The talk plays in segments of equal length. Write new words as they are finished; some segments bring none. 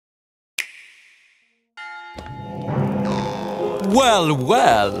Well,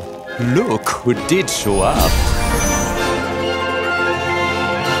 well, look who did show up.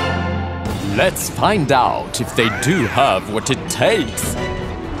 Let's find out if they do have what it takes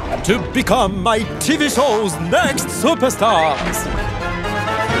to become my TV show's next superstars.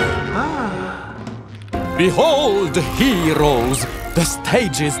 Behold, heroes, the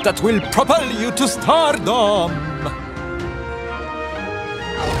stages that will propel you to stardom.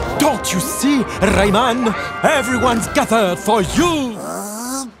 Don't you see, Rayman? Everyone's gathered for you.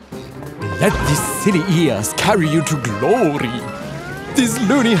 Let these silly ears carry you to glory. These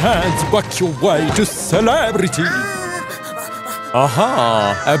loony hands walk your way to celebrity.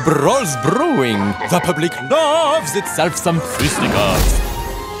 Aha, a brawl's brewing. The public loves itself some fisticuffs.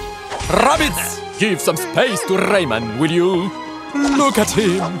 Rabbids, give some space to Rayman, will you? Look at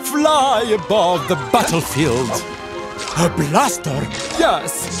him fly above the battlefield. A blaster?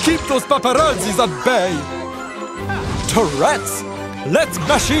 Yes, keep those paparazzis at bay. Tourettes? Let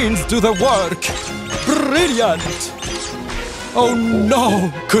machines do the work. Brilliant! Oh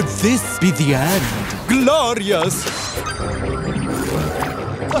no! Could this be the end? Glorious!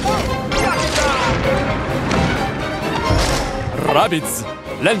 Rabbids,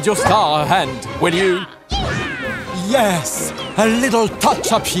 lend your star a hand, will you? Yes, a little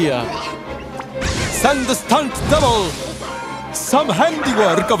touch up here. Send the stunt double. Some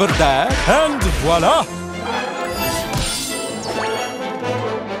handiwork over there, and voila!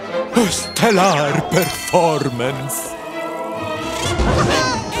 A stellar performance.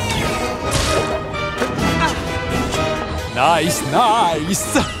 Nice,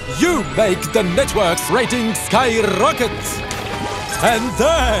 nice! You make the network's rating skyrocket! And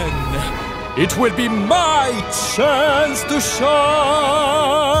then it will be my chance to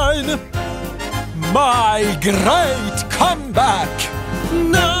shine! My great comeback!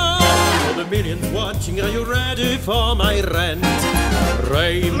 Now, for the millions watching, are you ready for my rant?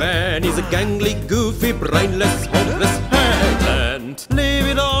 Rayman is a gangly, goofy, brainless, hopeless headland. Leave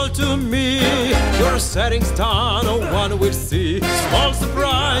it all to me. You're a setting star, no one will see. Small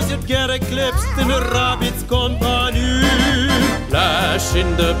surprise, you'd get eclipsed in a rabbit's company. Flash in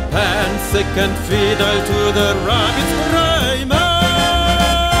the pan, second fiddle to the rabbit's cry.